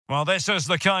Well, this is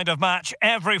the kind of match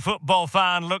every football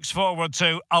fan looks forward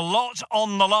to. A lot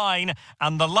on the line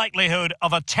and the likelihood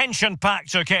of a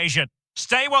tension-packed occasion.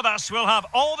 Stay with us. We'll have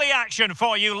all the action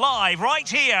for you live right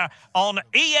here on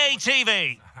EA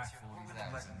TV.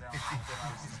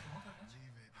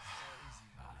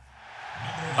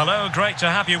 Hello, great to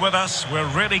have you with us. We're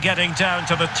really getting down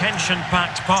to the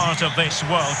tension-packed part of this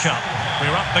World Cup.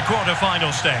 We're at the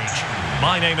quarter-final stage.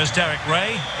 My name is Derek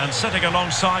Ray, and sitting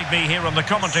alongside me here in the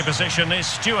commentary position is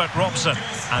Stuart Robson.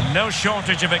 And no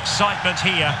shortage of excitement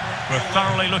here. We're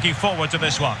thoroughly looking forward to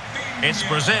this one. It's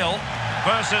Brazil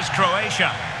versus Croatia.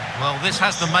 Well, this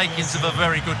has the makings of a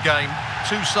very good game.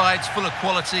 Two sides full of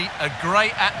quality, a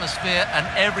great atmosphere and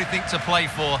everything to play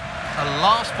for. The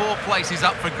last four places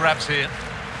up for grabs here.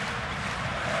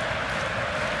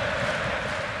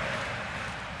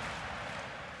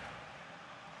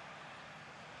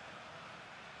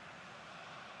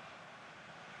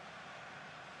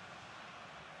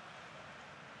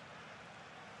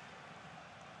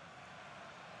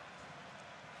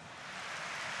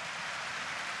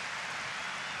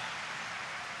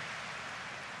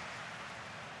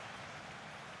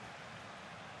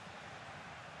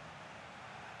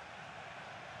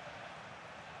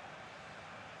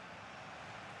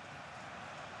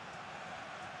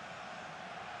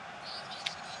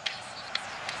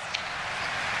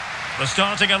 The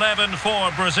starting 11 for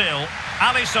Brazil.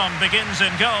 Alisson begins in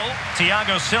goal.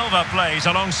 Thiago Silva plays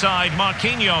alongside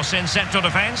Marquinhos in central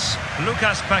defence.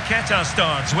 Lucas Paqueta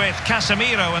starts with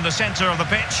Casemiro in the centre of the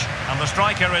pitch. And the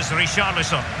striker is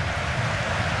Richarlison.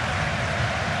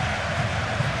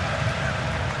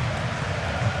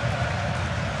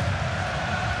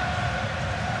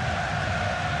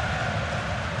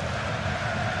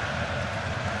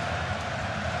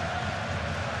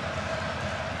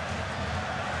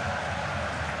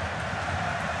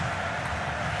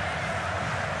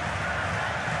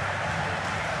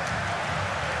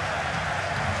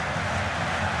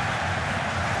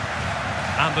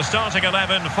 And the starting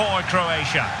 11 for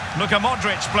Croatia.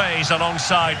 Modric plays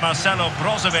alongside Marcelo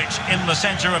Brozovic in the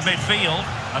centre of midfield.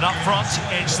 And up front,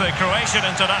 it's the Croatian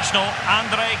international,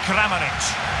 Andrej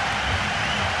Kramaric.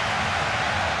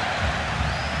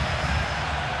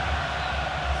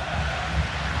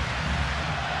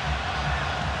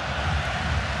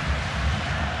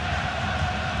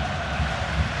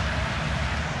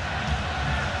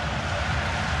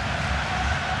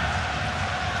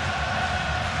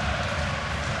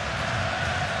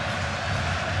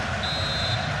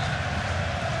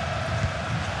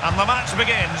 And the match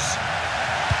begins.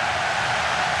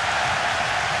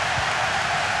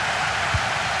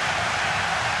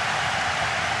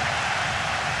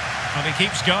 And he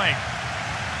keeps going.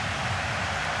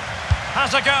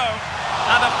 Has a go.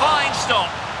 And a fine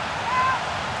stop.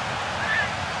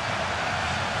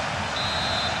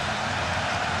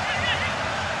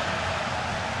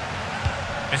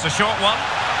 It's a short one.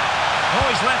 Oh,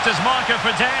 he's left his marker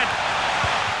for dead.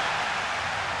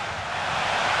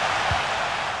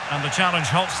 And the challenge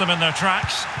halts them in their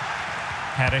tracks.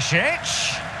 Perisic.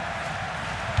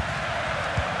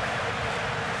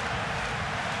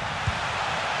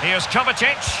 Here's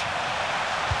Kovacic.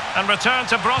 And return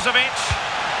to Brozovic.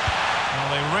 Well,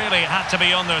 they really had to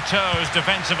be on their toes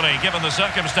defensively, given the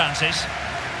circumstances.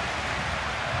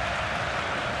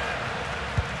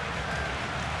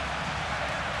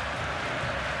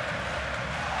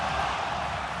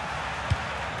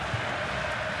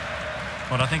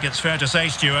 Well, I think it's fair to say,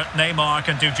 Stuart, Neymar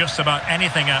can do just about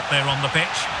anything out there on the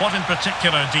pitch. What in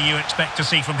particular do you expect to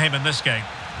see from him in this game?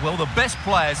 Well, the best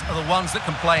players are the ones that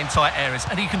can play in tight areas,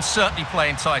 and he can certainly play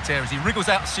in tight areas. He wriggles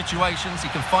out of situations, he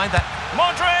can find that...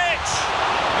 Modric!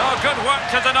 Oh, good work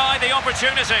to deny the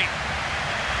opportunity.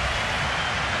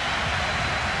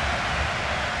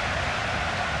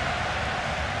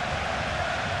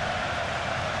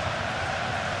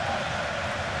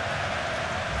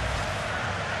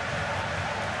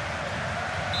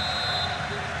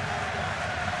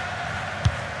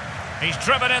 He's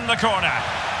driven in the corner.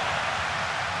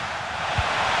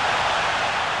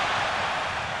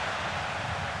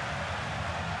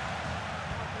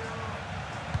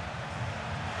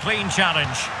 Clean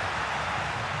challenge.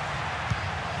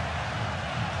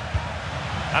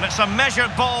 And it's a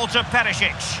measured ball to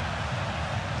Perisic.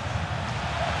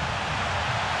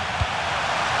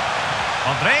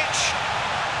 Modric.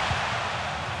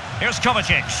 Here's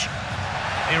Kovacic.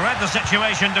 He read the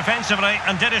situation defensively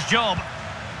and did his job.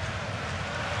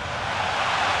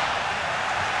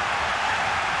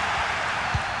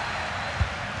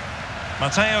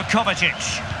 Mateo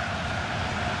Kovacic.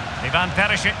 Ivan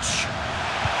Perisic.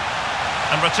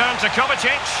 And return to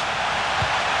Kovacic.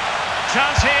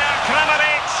 Chance here,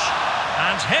 Kramaric.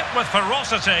 And hit with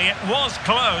ferocity. It was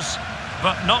close,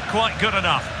 but not quite good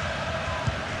enough.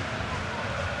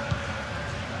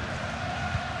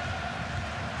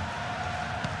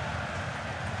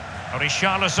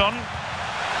 Richarlison.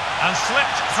 And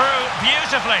slipped through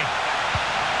beautifully.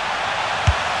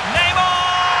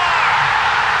 Neymar!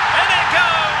 In it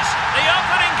goes! The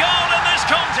opening goal in this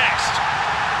contest.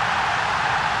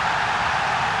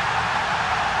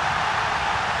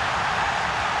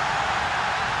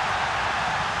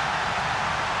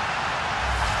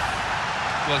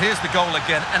 Well, here's the goal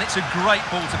again, and it's a great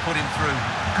ball to put him through.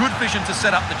 Good vision to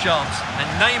set up the chance, and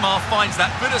Neymar finds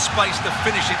that bit of space to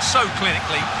finish it so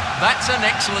clinically. That's an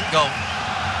excellent goal.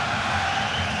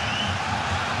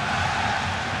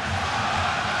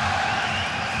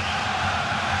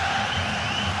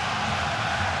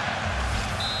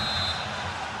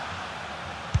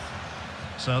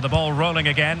 So the ball rolling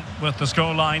again with the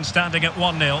scoreline standing at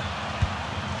 1-0.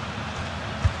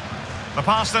 The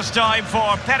pass this time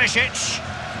for Perisic.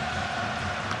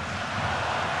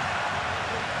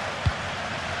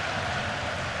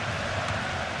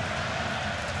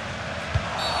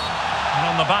 And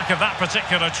on the back of that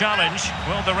particular challenge,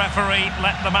 will the referee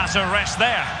let the matter rest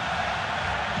there?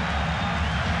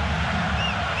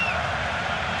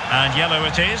 And yellow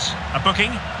it is, a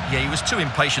booking. Yeah, he was too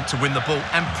impatient to win the ball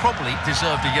and probably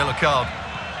deserved a yellow card.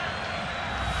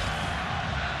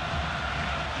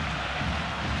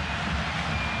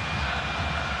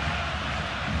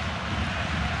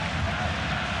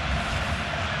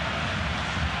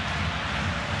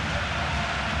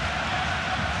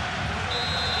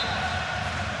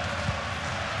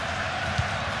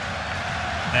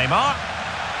 Neymar.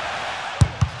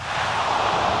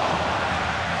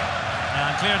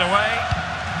 And cleared away.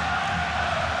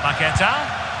 Paqueta.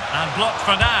 And blocked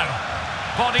for now.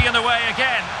 Body in the way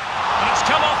again. And it's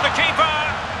come off the keeper.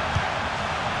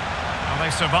 Well,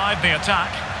 they survived the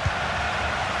attack.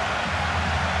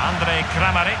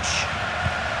 Kramaric.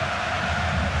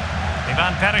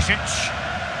 Ivan Perisic.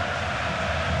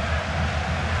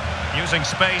 Using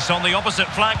space on the opposite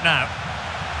flank now.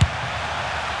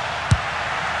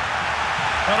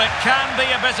 Well, it can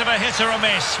be a bit of a hit or a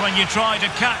miss when you try to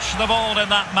catch the ball in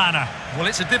that manner. Well,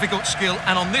 it's a difficult skill,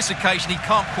 and on this occasion he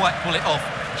can't quite pull it off.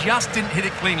 Just didn't hit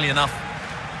it cleanly enough.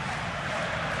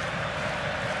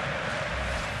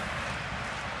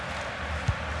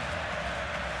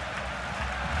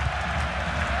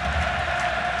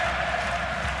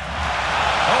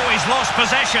 Oh, he's lost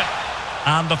possession.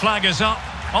 And the flag is up,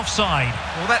 offside.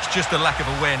 Well, that's just a lack of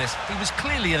awareness. He was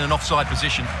clearly in an offside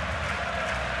position.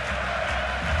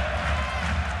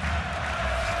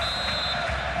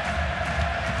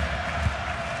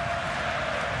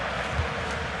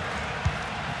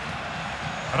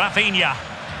 Raphinha.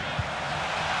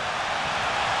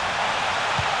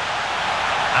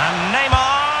 And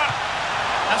Neymar.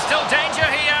 And still danger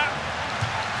here.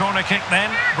 Corner kick then.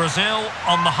 Brazil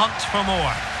on the hunt for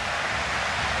more.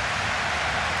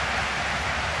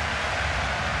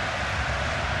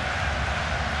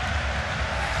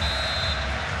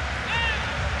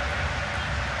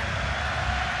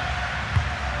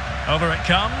 Over it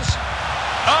comes.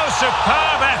 Oh,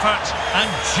 superb effort, and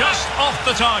just off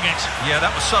the target. Yeah,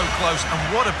 that was so close,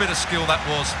 and what a bit of skill that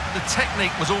was. The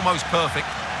technique was almost perfect.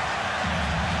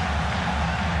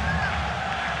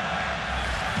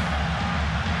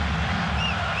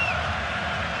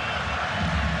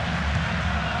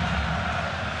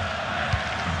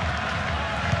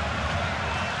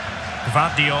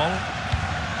 Gvardiol.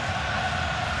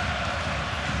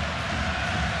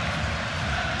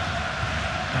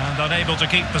 And unable to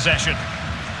keep possession.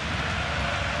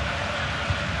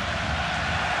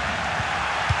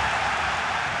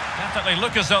 Definitely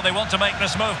look as though they want to make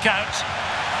this move count.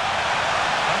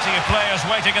 Plenty of players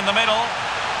waiting in the middle.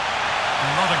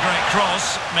 And not a great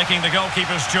cross, making the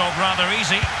goalkeeper's job rather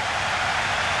easy.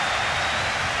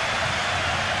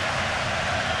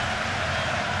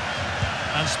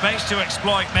 And space to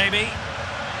exploit, maybe.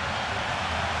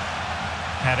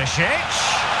 Perisic.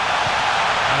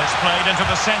 And it's played into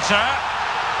the centre.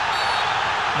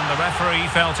 And the referee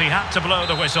felt he had to blow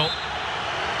the whistle.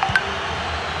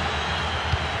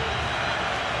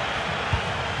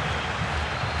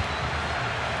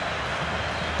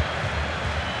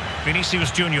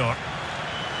 Viniciusjr.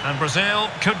 And Brazil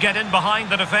could get in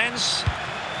behind the defence.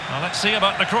 Well, let's see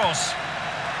about the cross.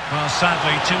 Well,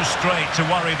 sadly, too straight to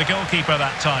worry the goalkeeper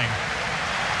that time.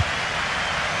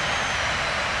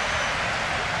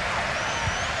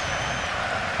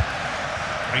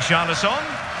 Richarlison.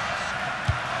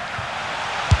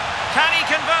 Can he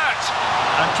convert?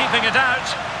 And keeping it out.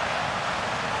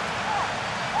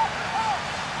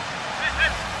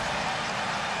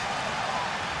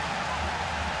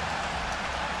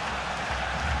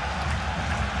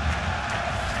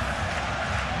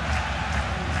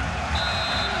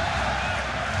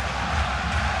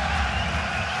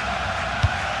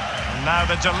 And now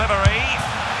the delivery.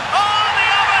 Oh, the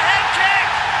overhead kick!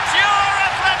 Pure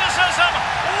athleticism!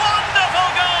 Wonderful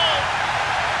goal!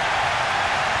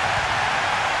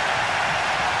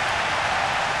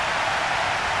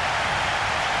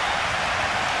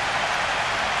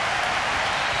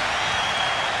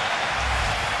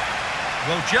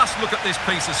 Well, just look at this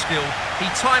piece of skill. He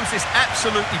times this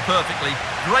absolutely perfectly.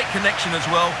 Great connection as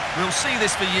well. We'll see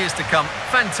this for years to come.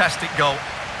 Fantastic goal.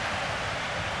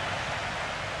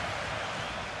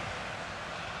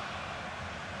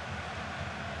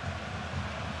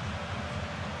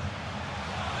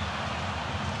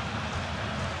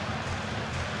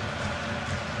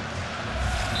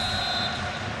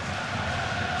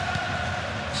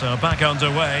 So back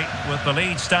underway with the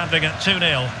lead standing at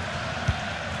 2-0.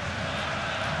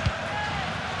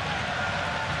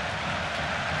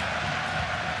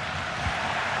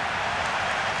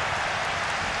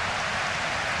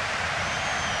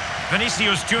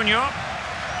 Viniciusjr.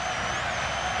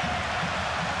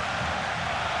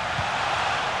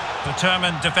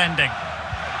 Determined defending.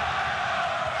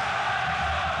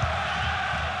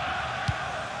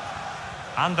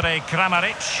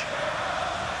 Kramaric.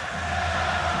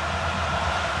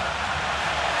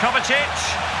 Kovacic.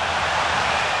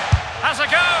 Has a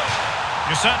go!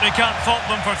 You certainly can't fault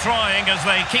them for trying as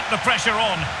they keep the pressure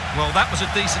on. Well, that was a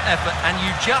decent effort, and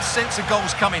you just sense the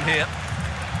goals coming here.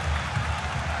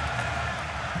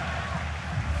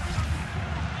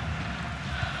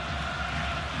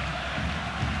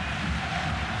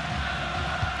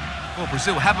 Well,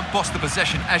 Brazil haven't bossed the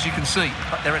possession, as you can see,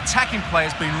 but their attacking play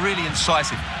has been really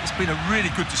incisive. It's been a really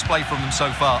good display from them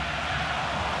so far.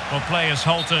 Well, play is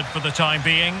halted for the time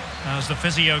being as the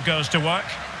physio goes to work.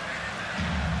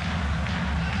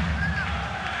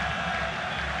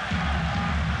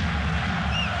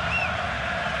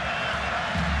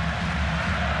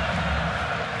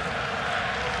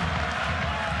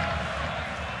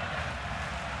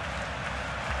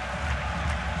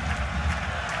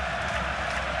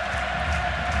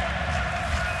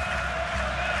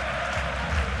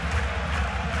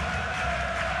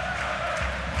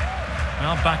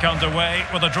 Well, back underway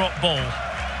with a drop ball.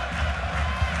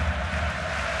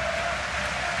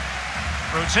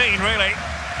 Routine, really.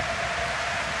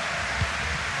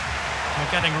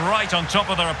 They're getting right on top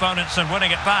of their opponents and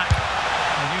winning it back.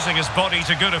 And using his body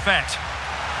to good effect.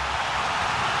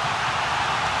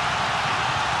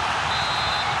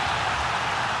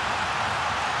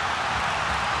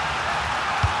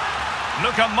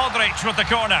 Modric with the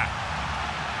corner.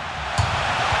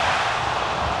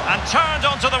 And turned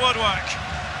onto the woodwork.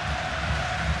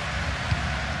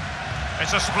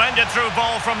 It's a splendid through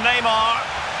ball from Neymar.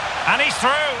 And he's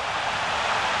through.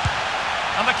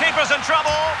 And the keeper's in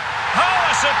trouble.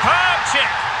 Oh, a superb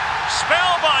chip.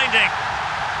 Spellbinding.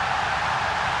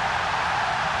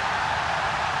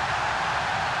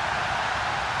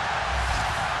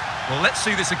 Well, let's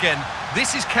see this again.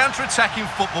 This is counter-attacking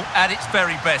football at its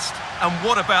very best. And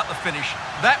what about the finish?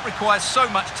 That requires so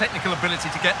much technical ability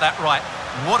to get that right.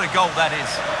 What a goal that is.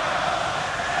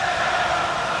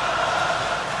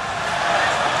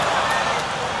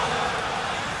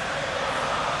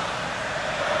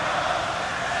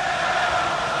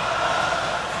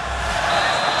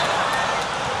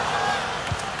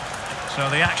 So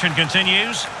the action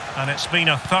continues, and it's been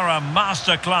a thorough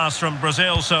masterclass from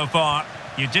Brazil so far.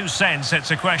 You do sense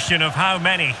it's a question of how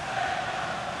many.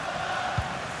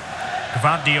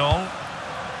 Gvardiol.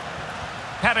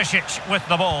 Perisic with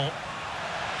the ball.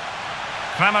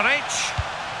 Kramaric.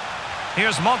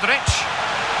 Here's Modric.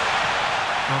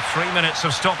 Well, 3 minutes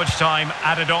of stoppage time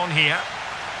added on here.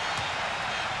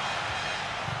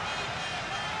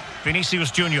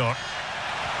 Viniciusjr.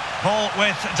 Ball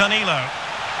with Danilo.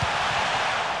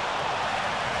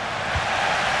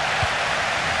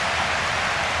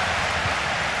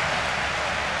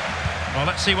 Well,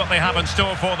 let's see what they have in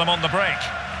store for them on the break.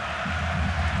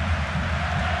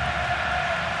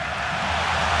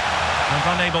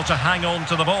 And unable to hang on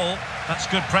to the ball. That's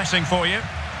good pressing for you.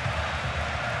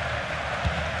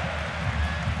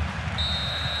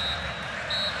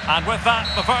 And with that,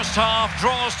 the first half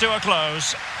draws to a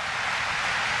close.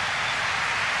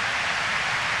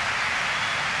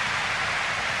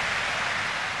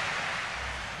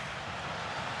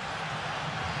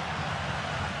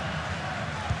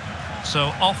 So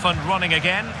off and running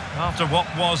again after what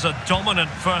was a dominant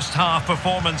first half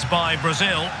performance by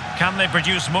Brazil. Can they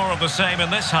produce more of the same in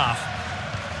this half?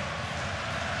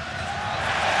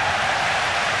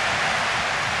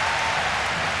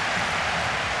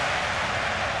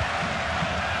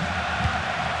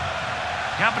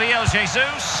 Gabriel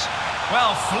Jesus,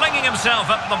 well, flinging himself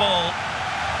at the ball.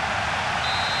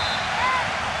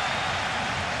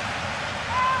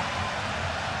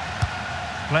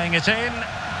 Playing it in.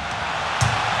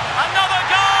 Another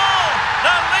goal!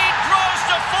 The lead grows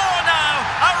to 4 now.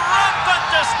 A rampant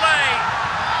display.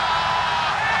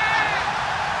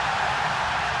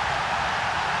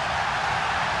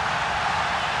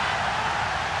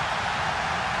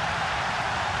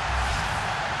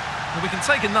 Well, we can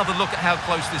take another look at how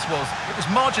close this was. It was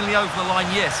marginally over the line,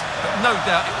 yes, but no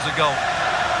doubt it was a goal.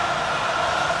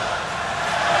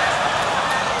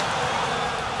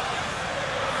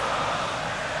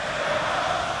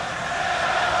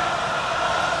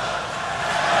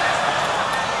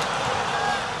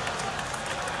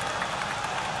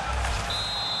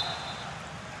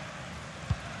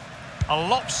 A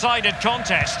lopsided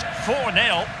contest,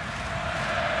 4-0.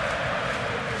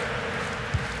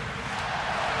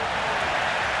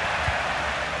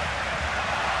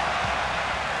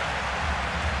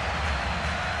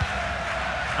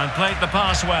 And played the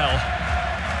pass well.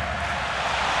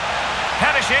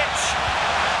 Perisic.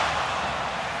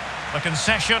 The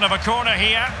concession of a corner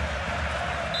here.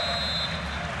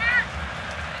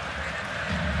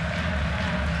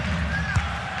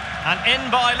 And in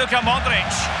by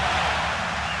Modric.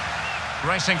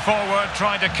 Racing forward,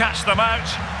 trying to catch them out.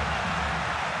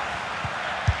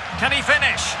 Can he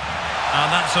finish?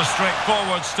 And that's a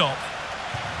straightforward stop.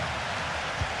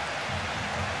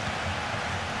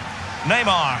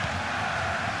 Neymar.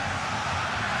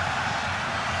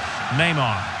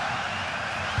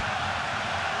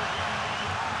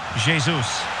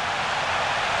 Jesus.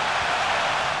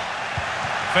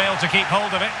 Failed to keep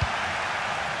hold of it.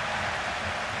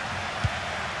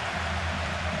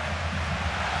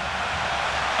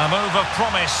 A move of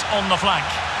promise on the flank.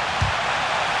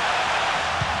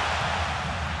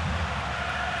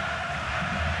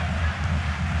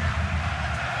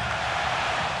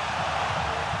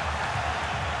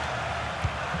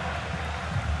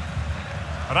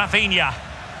 Raphinha.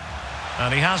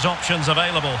 And he has options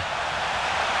available.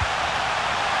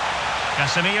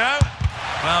 Casemiro.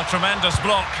 Well, tremendous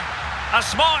block. A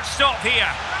smart stop here.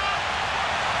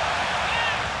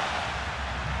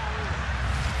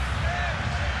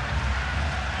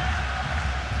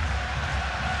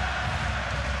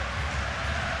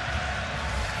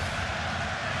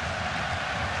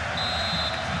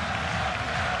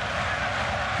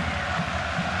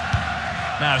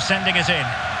 Now sending it in.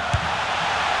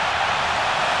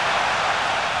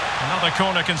 Another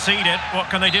corner conceded. What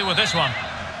can they do with this one?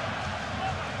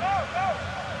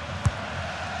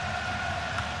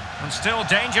 And still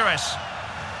dangerous.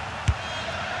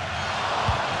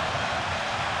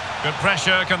 Good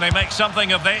pressure. Can they make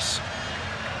something of this?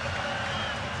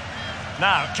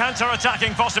 Now,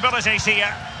 counter-attacking possibilities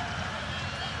here.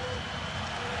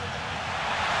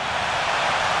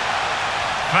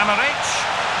 Kramaric.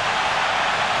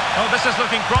 Oh, this is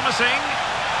looking promising.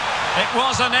 It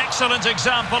was an excellent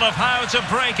example of how to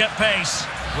break at pace.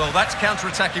 Well, that's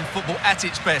counter-attacking football at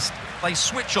its best. They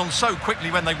switch on so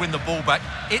quickly when they win the ball back.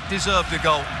 It deserved a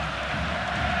goal.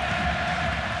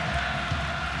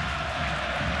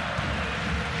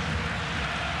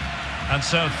 And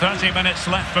so 30 minutes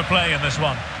left for play in this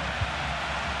one.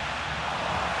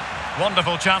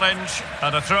 Wonderful challenge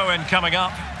and a throw-in coming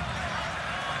up.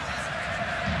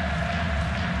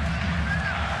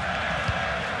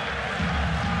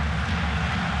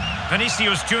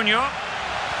 Viniciusjr.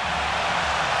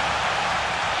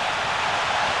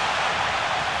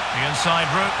 The inside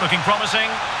route looking promising.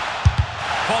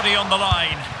 Body on the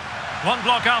line. One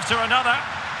block after another.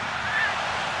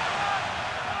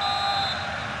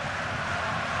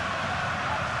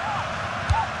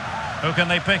 Who can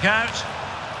they pick out?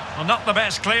 Well, not the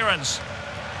best clearance.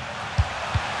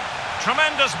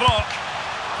 Tremendous block.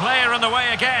 Player in the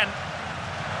way again.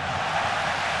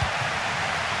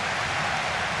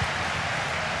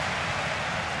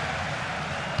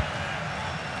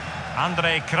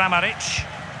 Kramaric.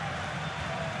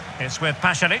 It's with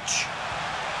Pasalic.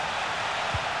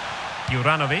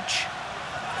 Juranovic.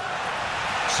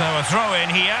 So a throw in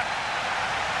here.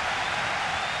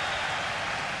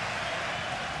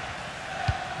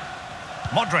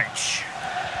 Modric.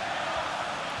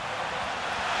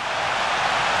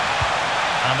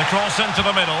 And the cross into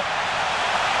the middle.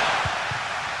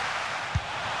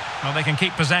 Well, they can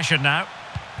keep possession now.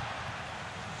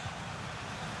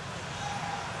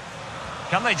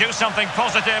 Can they do something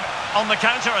positive on the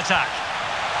counter-attack?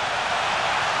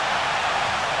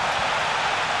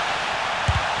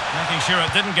 Making sure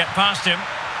it didn't get past him.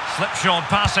 Slipshod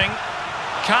passing.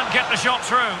 Can't get the shot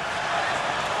through.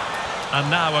 And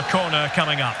now a corner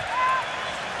coming up.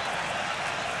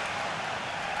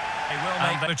 They will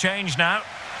make the change now.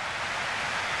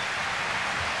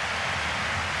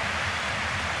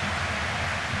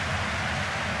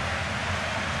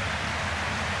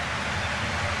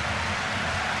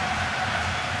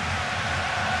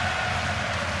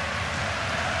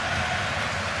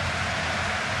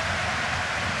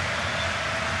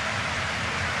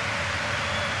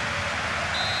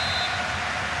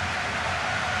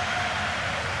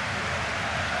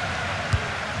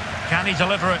 he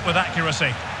deliver it with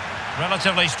accuracy?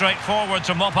 Relatively straightforward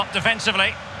to mop up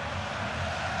defensively.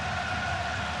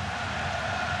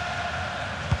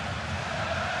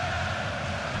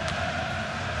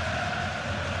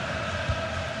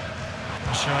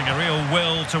 Showing a real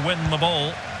will to win the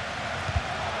ball.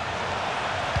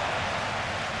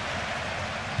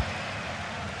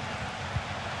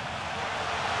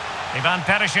 Ivan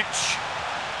Perisic.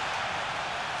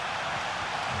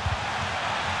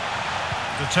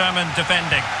 Determined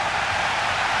defending.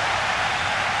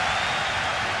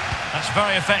 That's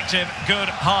very effective, good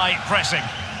high pressing.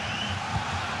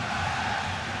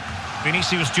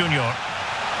 Viniciusjr.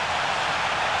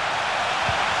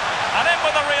 And in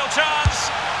with a real chance.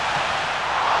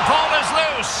 Ball is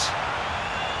loose.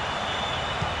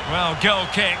 Well, goal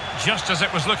kick, just as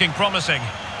it was looking promising.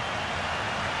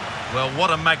 Well,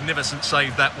 what a magnificent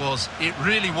save that was. It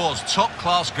really was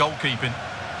top-class goalkeeping.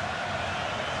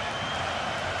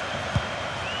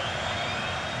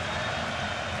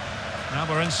 Now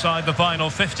we're inside the final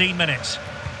 15 minutes.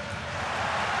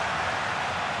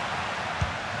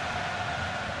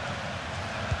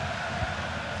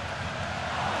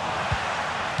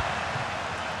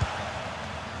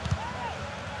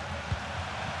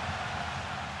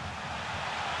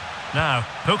 Now,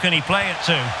 who can he play it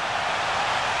to?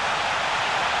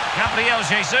 Gabriel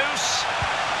Jesus.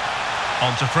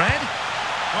 On to Fred.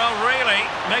 Well, really,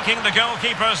 making the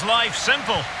goalkeeper's life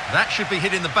simple. That should be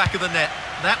hit in the back of the net.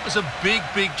 That was a big,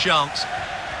 big chance.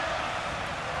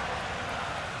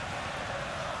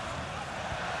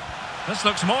 This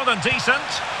looks more than decent.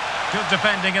 Good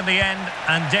defending in the end,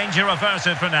 and danger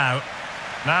averted for now.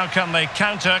 Now can they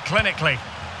counter clinically?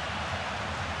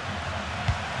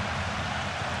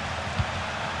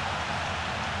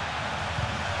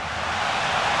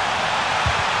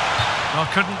 Well,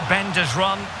 couldn't bend his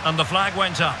run, and the flag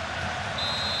went up.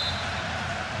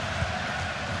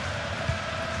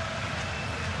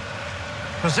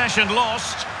 Possession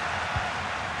lost.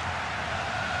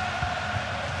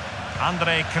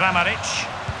 Kramaric.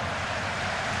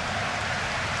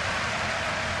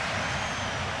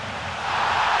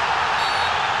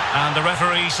 And the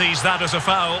referee sees that as a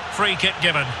foul. Free kick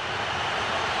given.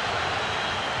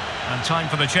 And time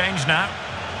for the change now.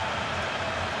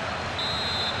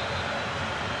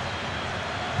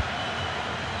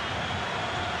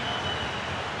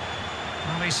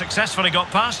 Well, he successfully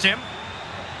got past him.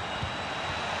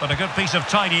 But a good piece of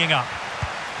tidying up.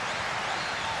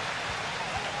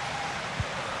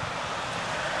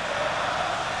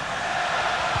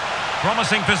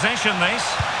 Promising possession, this.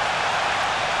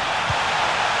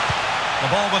 The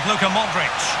ball with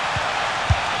Modric.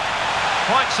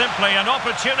 Quite simply, an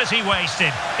opportunity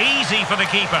wasted. Easy for the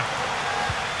keeper.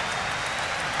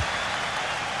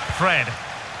 Fred.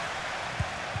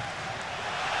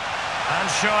 And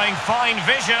showing fine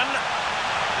vision.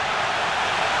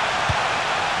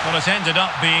 Well, it's ended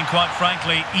up being, quite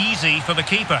frankly, easy for the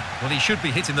keeper. Well, he should be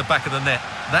hitting the back of the net.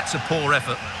 That's a poor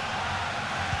effort.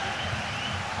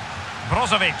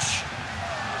 Brozovic.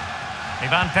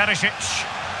 Ivan Perisic.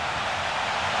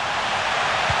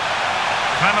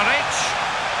 Kramaric.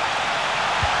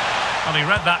 Well, he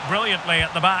read that brilliantly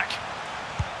at the back.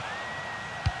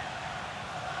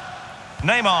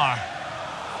 Neymar.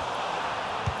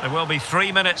 There will be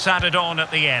 3 minutes added on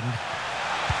at the end.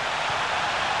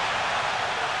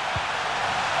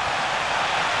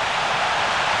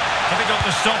 Difficult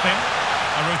to stop him.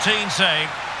 A routine save.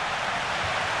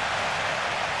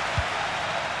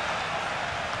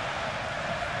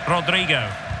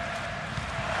 Rodrygo.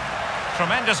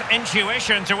 Tremendous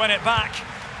intuition to win it back.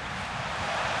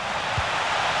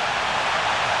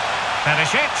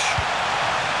 Perisic.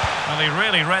 Well, he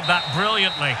really read that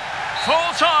brilliantly.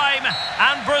 Full time,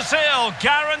 and Brazil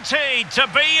guaranteed to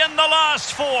be in the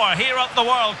last four here at the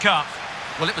World Cup.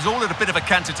 Well, it was all at a bit of a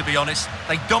canter, to be honest.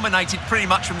 They dominated pretty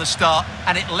much from the start,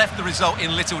 and it left the result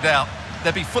in little doubt.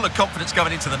 They'll be full of confidence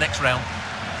going into the next round.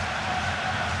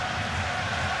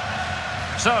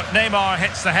 So, Neymar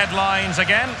hits the headlines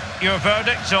again. Your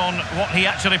verdict on what he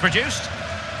actually produced?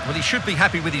 Well, he should be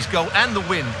happy with his goal and the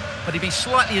win, but he'd be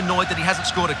slightly annoyed that he hasn't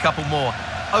scored a couple more.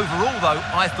 Overall, though,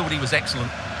 I thought he was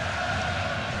excellent.